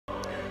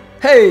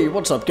Hey,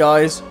 what's up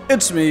guys?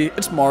 It's me,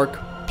 it's Mark,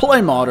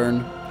 Play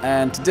Modern,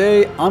 and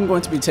today I'm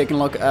going to be taking a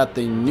look at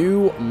the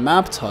new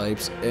map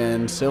types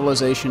in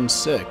Civilization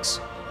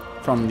 6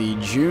 from the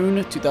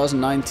June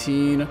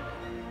 2019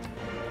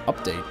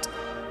 update.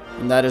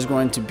 And that is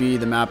going to be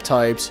the map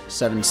types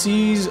 7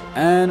 Seas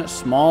and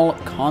Small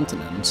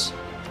Continents.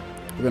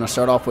 We're going to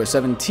start off with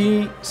 7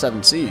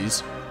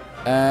 Seas,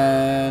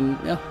 and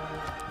yeah,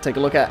 take a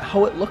look at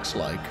how it looks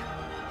like.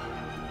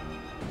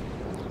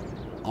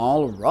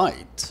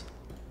 Alright,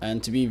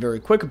 and to be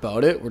very quick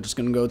about it, we're just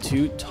going to go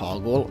to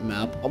Toggle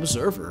Map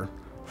Observer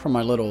from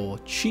my little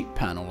cheat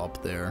panel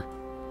up there.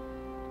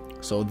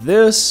 So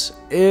this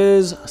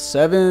is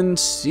 7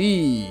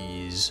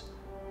 Seas.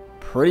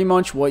 Pretty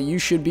much what you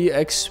should be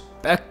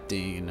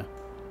expecting.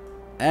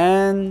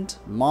 And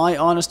my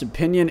honest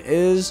opinion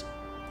is,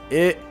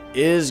 it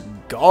is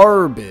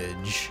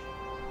garbage.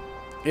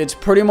 It's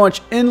pretty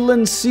much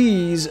inland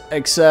seas,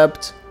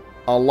 except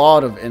a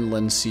lot of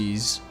inland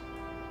seas.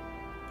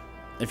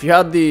 If you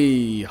had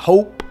the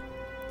hope,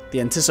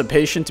 the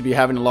anticipation to be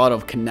having a lot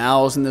of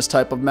canals in this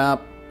type of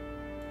map,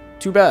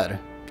 too bad.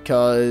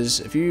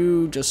 Because if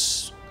you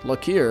just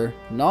look here,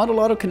 not a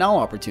lot of canal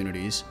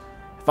opportunities.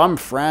 If I'm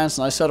France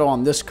and I settle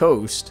on this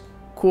coast,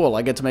 cool,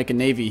 I get to make a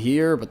navy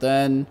here, but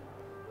then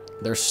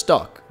they're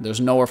stuck.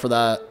 There's nowhere for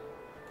that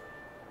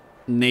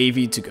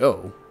navy to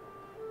go.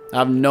 I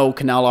have no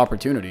canal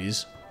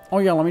opportunities. Oh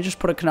yeah, let me just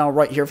put a canal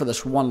right here for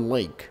this one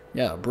lake.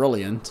 Yeah,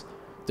 brilliant.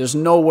 There's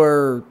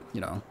nowhere, you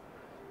know,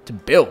 to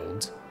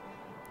build.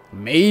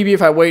 Maybe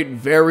if I wait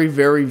very,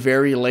 very,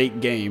 very late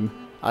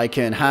game, I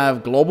can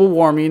have global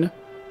warming,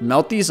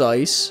 melt these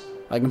ice.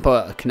 I can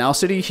put a canal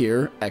city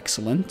here,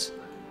 excellent.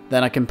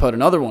 Then I can put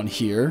another one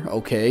here,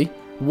 okay.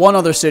 One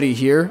other city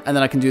here, and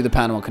then I can do the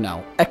Panama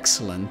Canal,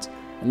 excellent.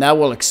 And that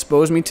will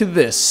expose me to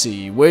this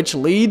sea, which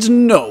leads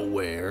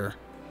nowhere.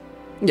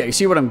 Yeah, you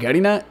see what I'm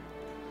getting at?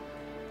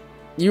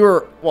 I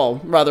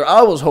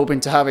was hoping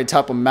to have a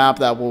type of map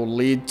that will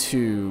lead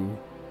to,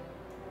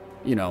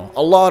 you know,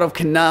 a lot of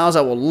canals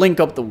that will link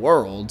up the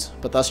world,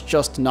 but that's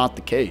just not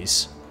the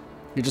case.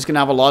 You're just going to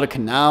have a lot of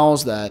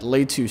canals that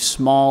lead to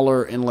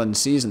smaller inland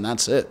seas, and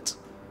that's it.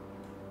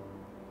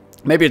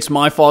 Maybe it's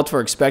my fault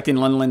for expecting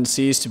inland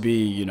seas to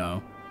be, you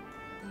know,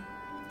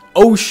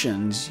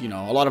 oceans, you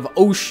know, a lot of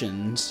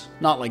oceans,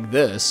 not like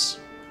this.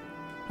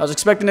 I was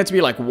expecting it to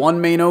be like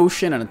one main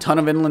ocean and a ton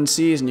of inland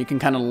seas, and you can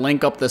kind of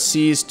link up the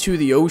seas to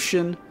the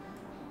ocean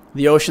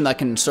that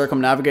can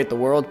circumnavigate the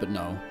world, but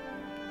no.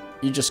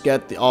 You just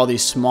get all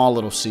these small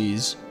little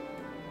seas.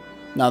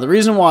 Now, the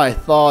reason why I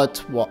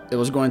thought it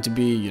was going to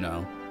be, you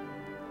know,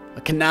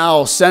 a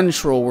canal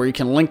central where you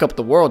can link up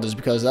the world is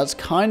because that's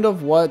kind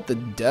of what the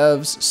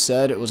devs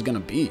said it was going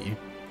to be.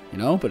 You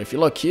know, but if you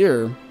look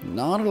here,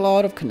 not a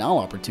lot of canal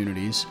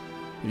opportunities.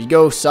 If you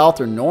go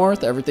south or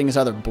north, everything is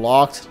either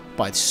blocked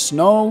by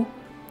snow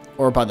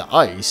or by the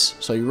ice,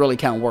 so you really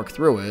can't work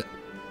through it.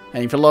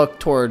 And if you look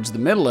towards the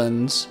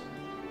Midlands,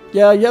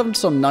 yeah, you have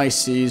some nice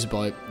seas,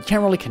 but you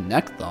can't really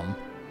connect them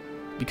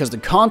because the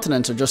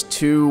continents are just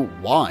too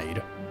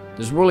wide.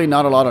 There's really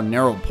not a lot of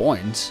narrow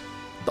points.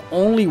 The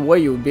only way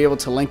you would be able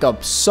to link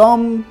up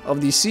some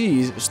of these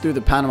seas is through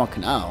the Panama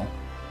Canal,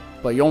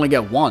 but you only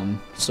get one,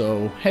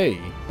 so hey,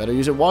 better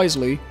use it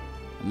wisely,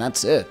 and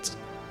that's it.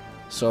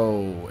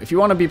 So if you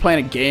want to be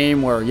playing a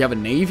game where you have a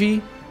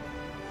navy,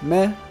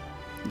 meh,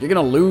 you're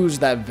gonna lose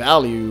that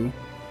value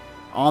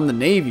on the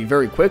navy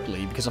very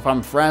quickly, because if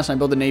I'm France and I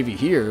build a navy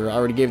here, I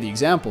already gave the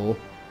example,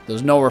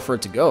 there's nowhere for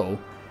it to go.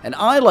 And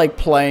I like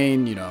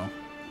playing, you know,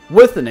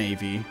 with the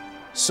navy,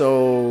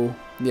 so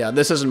yeah,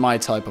 this isn't my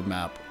type of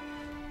map.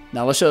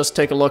 Now let's just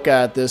take a look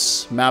at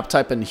this map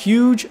type in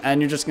huge,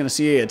 and you're just gonna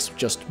see it's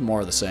just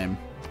more of the same.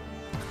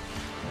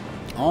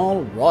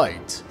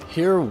 Alright,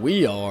 here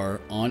we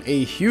are on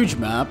a huge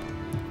map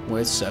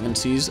with 7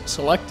 seas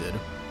selected.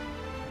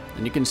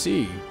 And you can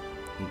see,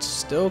 it's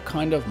still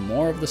kind of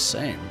more of the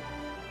same.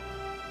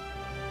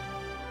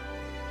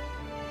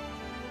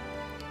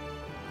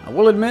 I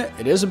will admit,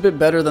 it is a bit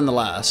better than the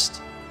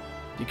last,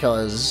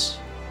 because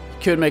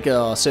you could make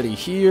a city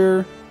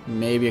here,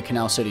 maybe a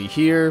canal city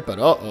here, but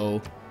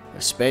uh-oh,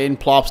 if Spain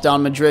plops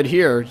down Madrid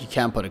here, you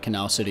can't put a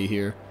canal city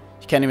here.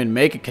 You can't even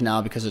make a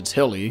canal because it's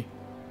hilly.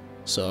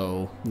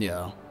 So,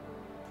 yeah,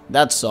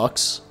 that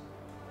sucks.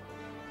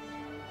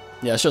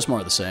 Yeah, it's just more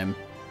of the same.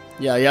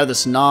 Yeah, you have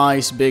this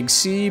nice big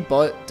sea,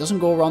 but it doesn't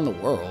go around the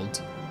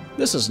world.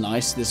 This is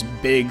nice, this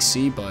big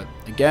sea, but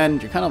again,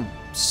 you're kind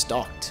of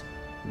stuck.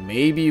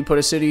 Maybe you put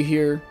a city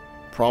here.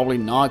 Probably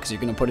not, because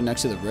you're going to put it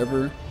next to the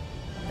river.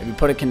 If you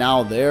put a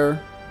canal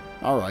there,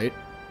 alright.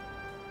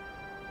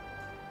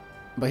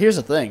 But here's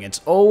the thing, it's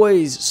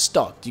always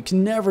stuck. You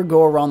can never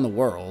go around the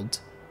world.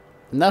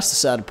 And that's the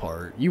sad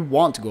part. You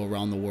want to go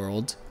around the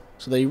world.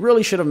 So they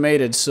really should have made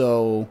it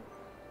so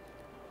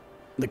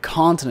the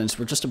continents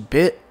were just a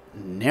bit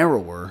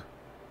narrower.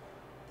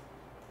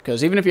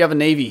 Because even if you have a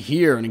navy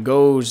here and it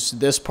goes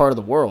this part of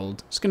the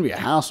world, it's going to be a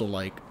hassle,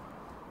 like,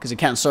 because it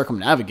can't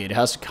circumnavigate. It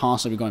has to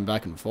constantly be going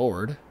back and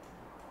forward.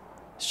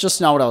 It's just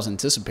not what I was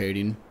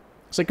anticipating.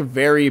 It's like a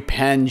very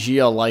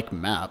Pangea-like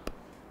map.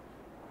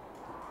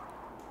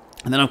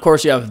 And then, of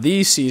course, you have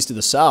these seas to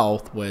the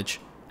south, which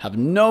have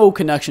no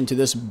connection to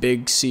this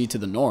big sea to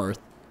the north.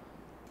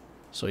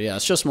 So yeah,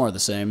 it's just more of the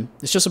same.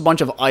 It's just a bunch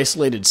of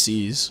isolated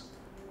seas,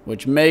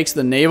 which makes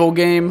the naval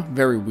game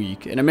very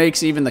weak. And it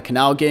makes even the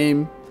canal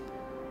game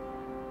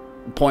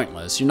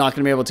pointless. You're not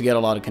going to be able to get a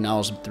lot of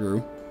canals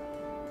through.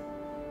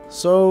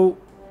 So,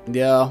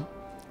 yeah.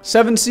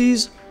 7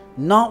 seas,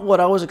 not what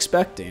I was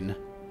expecting.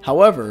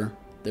 However,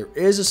 there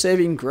is a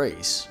saving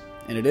grace,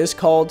 and it is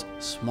called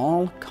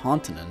small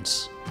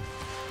continents.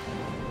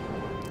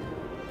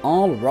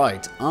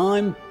 Alright,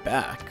 I'm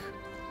back.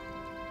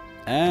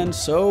 And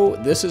so,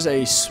 this is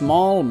a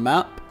small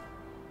map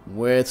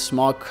with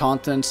small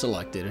continents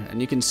selected. And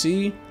you can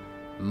see,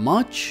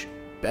 much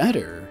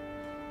better.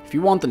 If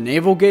you want the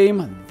naval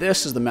game,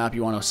 this is the map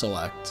you want to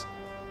select.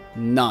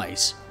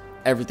 Nice.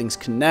 Everything's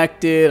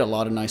connected, a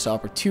lot of nice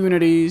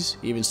opportunities,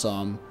 even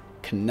some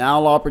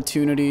canal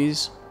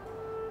opportunities.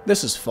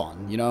 This is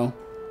fun, you know?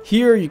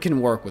 Here you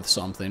can work with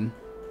something.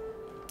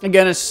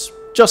 Again, it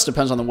just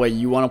depends on the way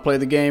you want to play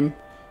the game.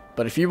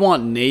 But if you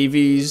want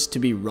navies to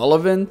be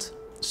relevant,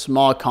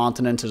 small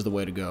continent is the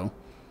way to go.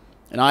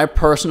 And I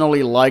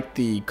personally like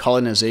the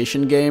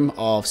colonization game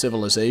of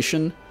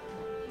Civilization.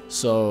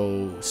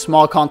 So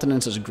small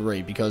continents is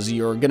great because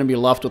you're going to be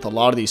left with a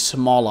lot of these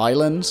small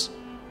islands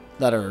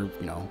that are,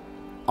 you know,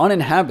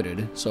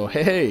 uninhabited. So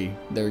hey,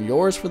 they're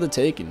yours for the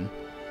taking.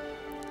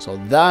 So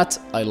that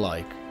I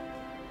like.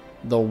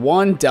 The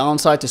one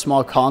downside to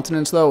small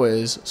continents, though,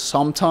 is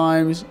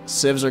sometimes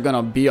civs are going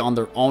to be on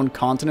their own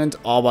continent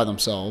all by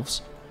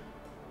themselves.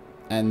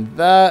 And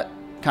that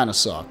kind of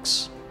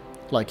sucks.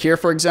 Like here,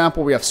 for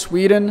example, we have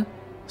Sweden.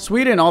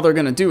 Sweden, all they're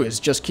going to do is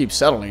just keep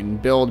settling.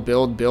 Build,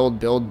 build, build,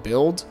 build,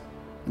 build.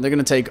 And they're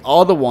going to take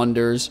all the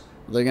wonders.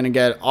 They're going to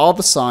get all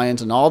the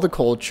science and all the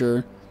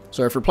culture.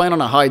 So if you're playing on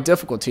a high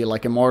difficulty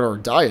like Immortal or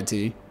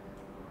Deity,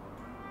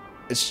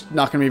 it's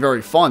not going to be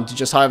very fun to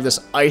just have this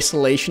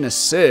isolationist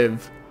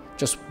civ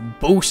just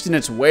boosting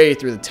its way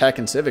through the tech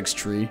and civics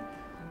tree.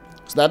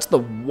 So that's the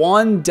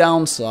one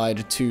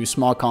downside to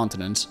small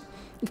continents.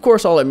 Of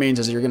course, all it means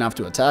is you're going to have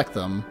to attack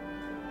them.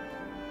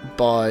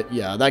 But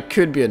yeah, that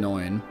could be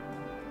annoying.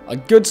 A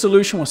good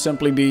solution will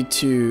simply be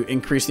to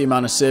increase the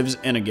amount of civs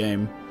in a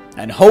game.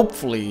 And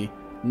hopefully,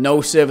 no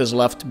civ is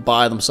left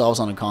by themselves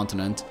on a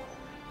continent.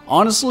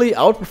 Honestly,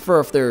 I would prefer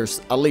if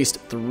there's at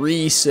least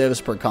 3 civs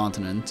per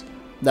continent.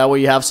 That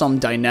way you have some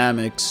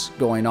dynamics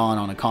going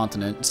on a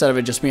continent, instead of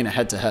it just being a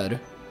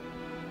head-to-head.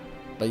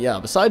 But yeah,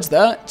 besides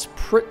that, it's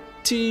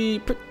pretty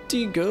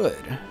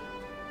good.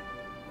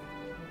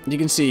 You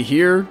can see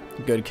here,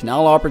 good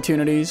canal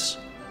opportunities.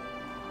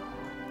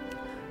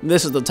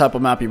 This is the type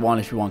of map you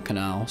want if you want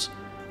canals.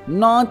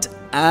 Not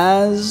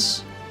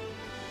as,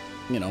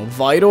 you know,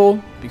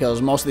 vital, because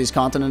most of these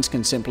continents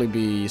can simply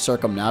be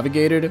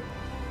circumnavigated.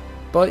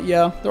 But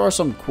yeah, there are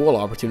some cool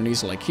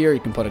opportunities. Like here, you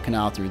can put a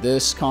canal through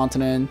this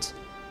continent.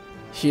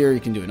 Here, you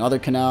can do another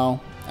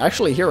canal.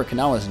 Actually, here, a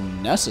canal is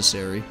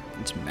necessary.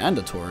 It's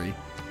mandatory.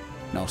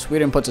 Now,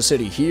 Sweden puts a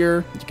city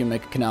here. You can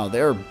make a canal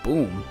there.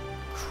 Boom.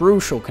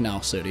 Crucial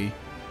canal city.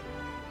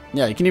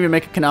 Yeah, you can even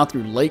make a canal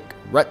through Lake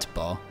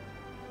Retba.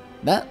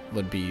 That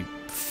would be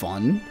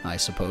fun, I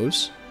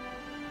suppose.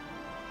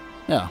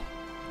 Yeah.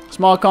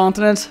 Small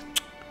continents.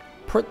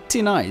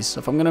 Pretty nice.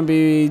 If I'm going to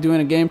be doing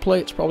a gameplay,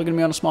 it's probably going to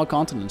be on a small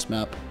continents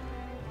map.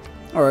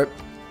 Alright.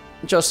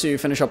 Just to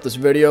finish up this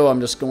video,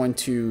 I'm just going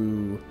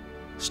to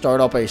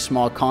start up a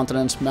small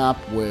continents map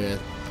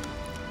with,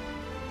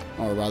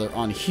 or rather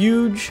on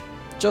huge,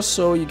 just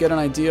so you get an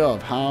idea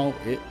of how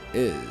it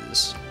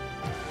is.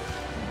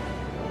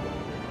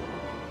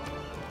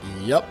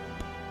 Yep.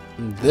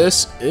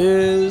 This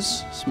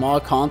is small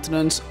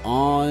continents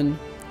on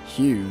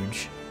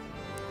huge.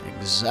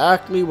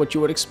 Exactly what you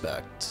would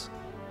expect.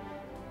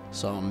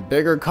 Some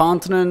bigger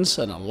continents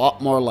and a lot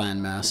more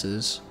land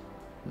masses.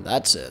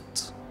 That's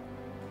it.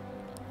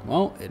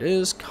 Well, it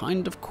is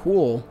kind of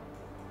cool.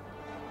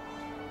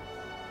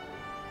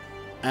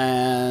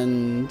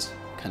 And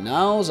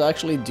canals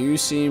actually do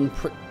seem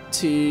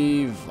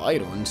pretty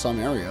vital in some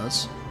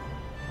areas.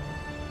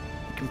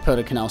 You can put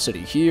a canal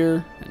city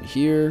here and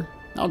here.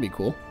 That would be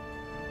cool.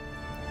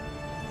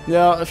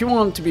 Yeah, if you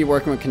want to be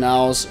working with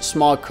canals,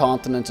 small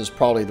continents is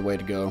probably the way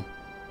to go.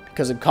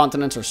 Because if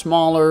continents are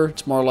smaller,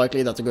 it's more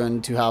likely that they're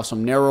going to have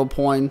some narrow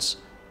points,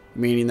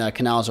 meaning that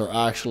canals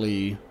are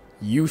actually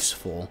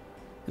useful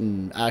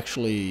and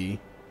actually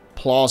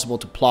plausible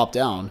to plop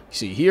down. You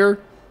see here,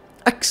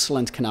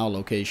 excellent canal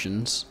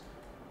locations.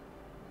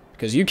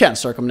 Because you can't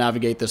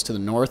circumnavigate this to the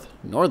north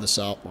nor the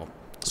south. Well,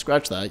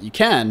 scratch that. You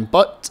can,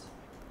 but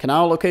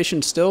canal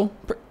location still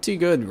pretty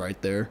good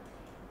right there.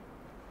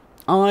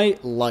 I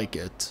like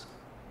it.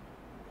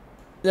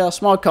 Yeah,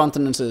 small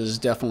continents is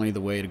definitely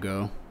the way to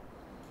go.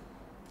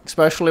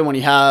 Especially when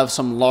you have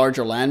some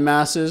larger land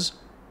masses.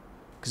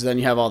 Because then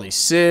you have all these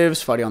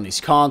civs fighting on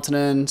these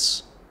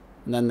continents.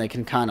 And then they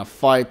can kind of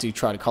fight to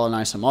try to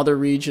colonize some other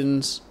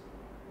regions.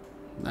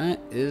 That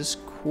is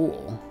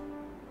cool.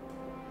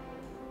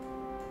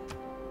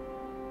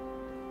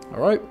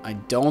 Alright, I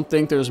don't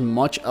think there's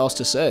much else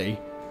to say.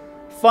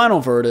 Final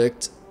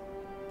verdict.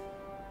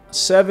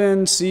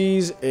 7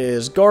 seas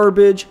is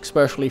garbage,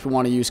 especially if you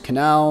want to use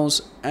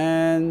canals,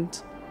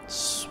 and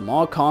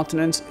small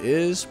continents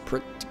is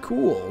pretty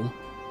cool,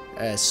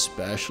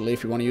 especially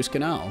if you want to use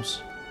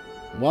canals.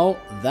 Well,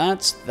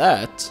 that's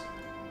that.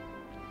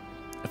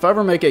 If I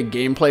ever make a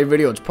gameplay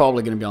video, it's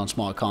probably going to be on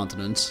small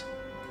continents.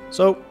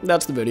 So,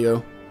 that's the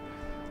video.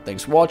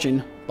 Thanks for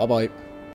watching. Bye-bye.